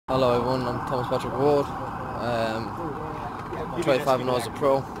Hello everyone, I'm Thomas Patrick Ward. 25 and 0 as a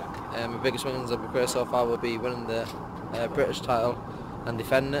pro. My biggest wins of my career so far will be winning the British title and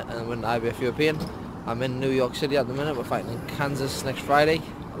defending it and winning the IBF European. I'm in New York City at the minute. We're fighting in Kansas next Friday,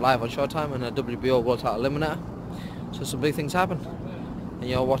 live on Showtime in a WBO World Title Eliminator. So some big things happen. And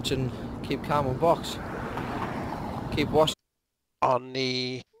you're watching Keep Calm and Box. Keep watching. On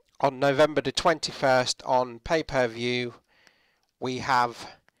November the 21st on pay-per-view, we have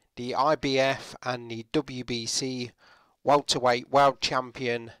the IBF and the WBC welterweight world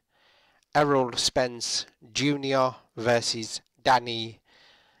champion Errol Spence Jr. versus Danny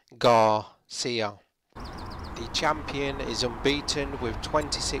Garcia. The champion is unbeaten with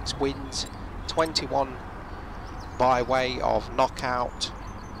 26 wins, 21 by way of knockout.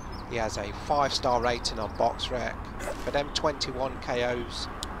 He has a 5-star rating on BoxRec. For them 21 KOs,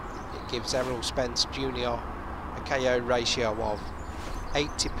 it gives Errol Spence Jr. a KO ratio of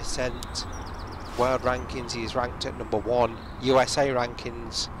 80%. World rankings, he is ranked at number 1. USA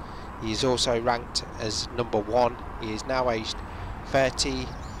rankings, he is also ranked as number 1. He is now aged 30.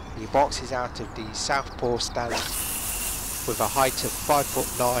 He boxes out of the southpaw stance with a height of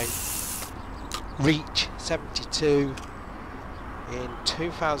 5'9", reach 72. In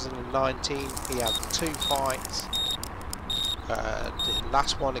 2019, he had 2 fights. The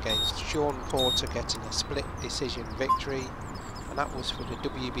last one against Sean Porter, getting a split decision victory, and that was for the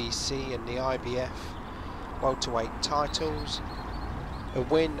WBC and the IBF welterweight titles. A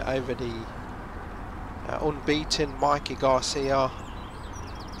win over the unbeaten Mikey Garcia.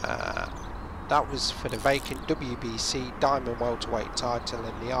 That was for the vacant WBC Diamond welterweight title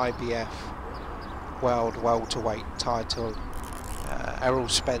and the IBF World welterweight title. Errol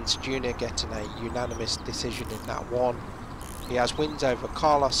Spence Jr. getting a unanimous decision in that one. He has wins over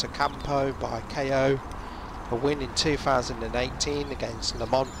Carlos Ocampo by KO, a win in 2018 against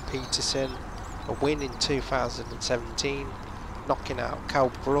Lamont Peterson, a win in 2017 knocking out Cal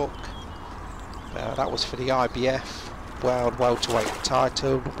Brook. That was for the IBF World welterweight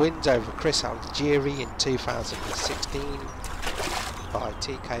title. Wins over Chris Algieri in 2016 by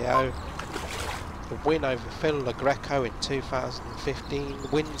TKO. A win over Phil LaGreco in 2015,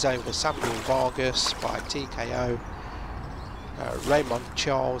 wins over Samuel Vargas by TKO, Raymond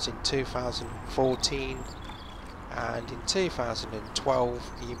Charles in 2014, and in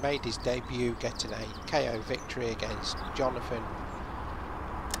 2012 he made his debut getting a KO victory against Jonathan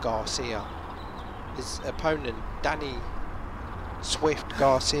Garcia. His opponent Danny Swift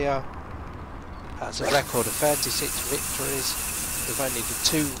Garcia has a record of 36 victories with only the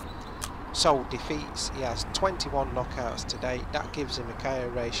 2 sole defeats. He has 21 knockouts to date. That gives him a KO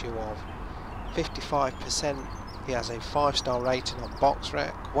ratio of 55%. He has a 5-star rating on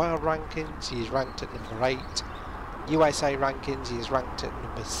BoxRec. World rankings, he is ranked at number 8. USA rankings, he is ranked at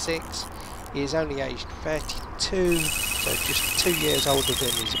number 6. He is only aged 32, so just 2 years older than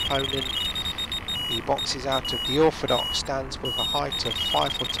his opponent. He boxes out of the orthodox stance with a height of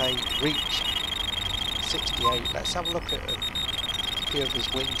 5'8", reach 68. Let's have a look at few of his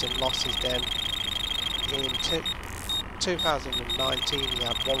wins and losses then. In 2019 he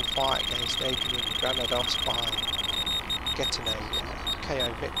had 1 fight against Adrian Granados by getting a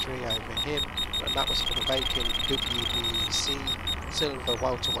KO victory over him, and that was for the vacant WBC silver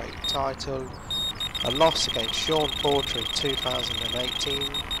welterweight title. A loss against Sean Porter in 2018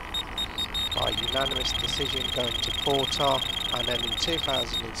 by unanimous decision going to Porter, and then in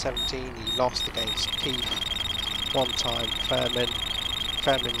 2017 he lost against Keith one-time Furman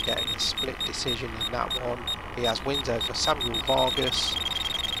getting a split decision in that one. He has wins over Samuel Vargas,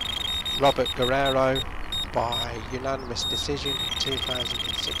 Robert Guerrero by unanimous decision in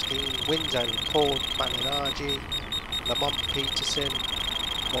 2016, wins over Paul Malignaggi, Lamont Peterson,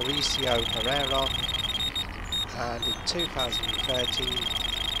 Mauricio Herrera, and in 2013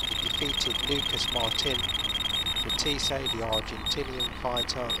 he defeated Lucas Martin Matisse, the Argentinian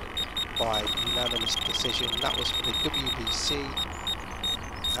fighter, by unanimous decision. That was for the WBC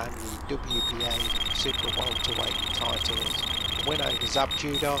and the WBA Super Welterweight titles. A win over Zab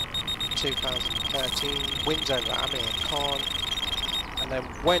Judah in 2013, wins over Amir Khan, and then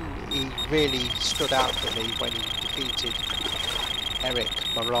when he really stood out for me, when he defeated Eric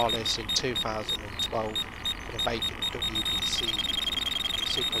Morales in 2012 for the vacant WBC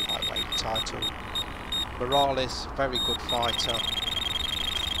Super Lightweight title. Morales, very good fighter,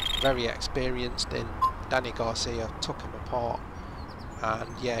 very experienced, and Danny Garcia took him apart,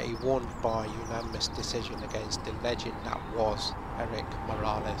 and yeah, he won by unanimous decision against the legend that was Eric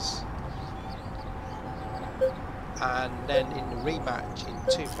Morales. And then in the rematch in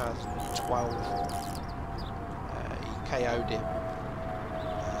 2012 he KO'd him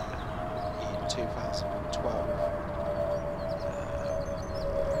 2012.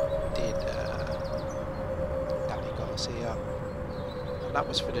 Did Danny Garcia, and that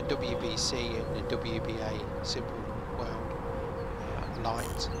was for the WBC and the WBA Super World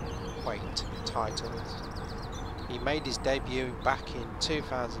Lightweight titles. He made his debut back in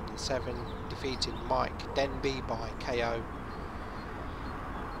 2007, defeating Mike Denby by KO.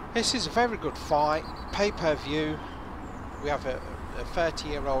 This is a very good fight, pay-per-view. We have a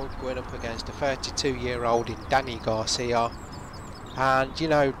 30-year-old going up against a 32-year-old in Danny Garcia. And, you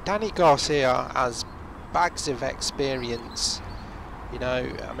know, Danny Garcia has bags of experience. You know,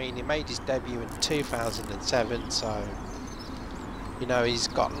 I mean, he made his debut in 2007, so, you know, he's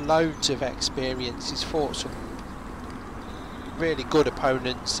got loads of experience. He's fought some really good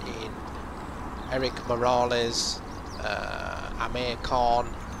opponents in Eric Morales, Amir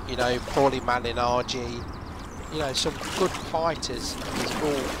Khan, you know, Paulie Malignaggi, you know, some good fighters.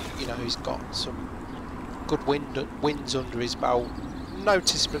 You know, he's got some good wins under his belt.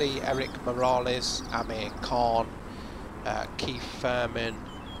 Noticeably Eric Morales, Amir Khan, Keith Thurman,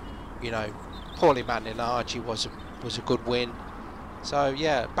 you know, Paulie Malignaggi was a good win. So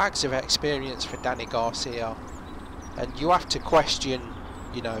yeah, bags of experience for Danny Garcia, and you have to question,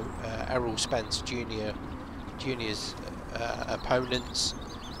 you know, Errol Spence Jr.'s opponents,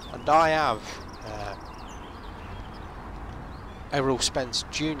 and I have Errol Spence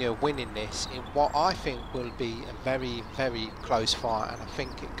Jr. winning this in what I think will be a very, very close fight, and I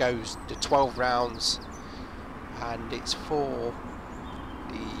think it goes to 12 rounds, and it's for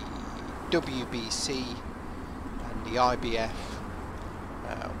the WBC and the IBF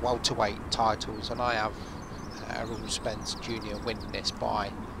welterweight titles, and I have Errol Spence Jr. winning this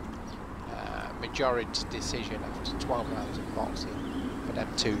by majority decision after 12 rounds of boxing for them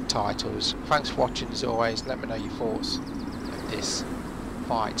 2 titles. Thanks for watching as always. Let me know your thoughts of this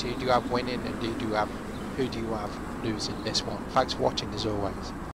fight. Who do you have winning, and who do you have losing this one? Thanks for watching as always.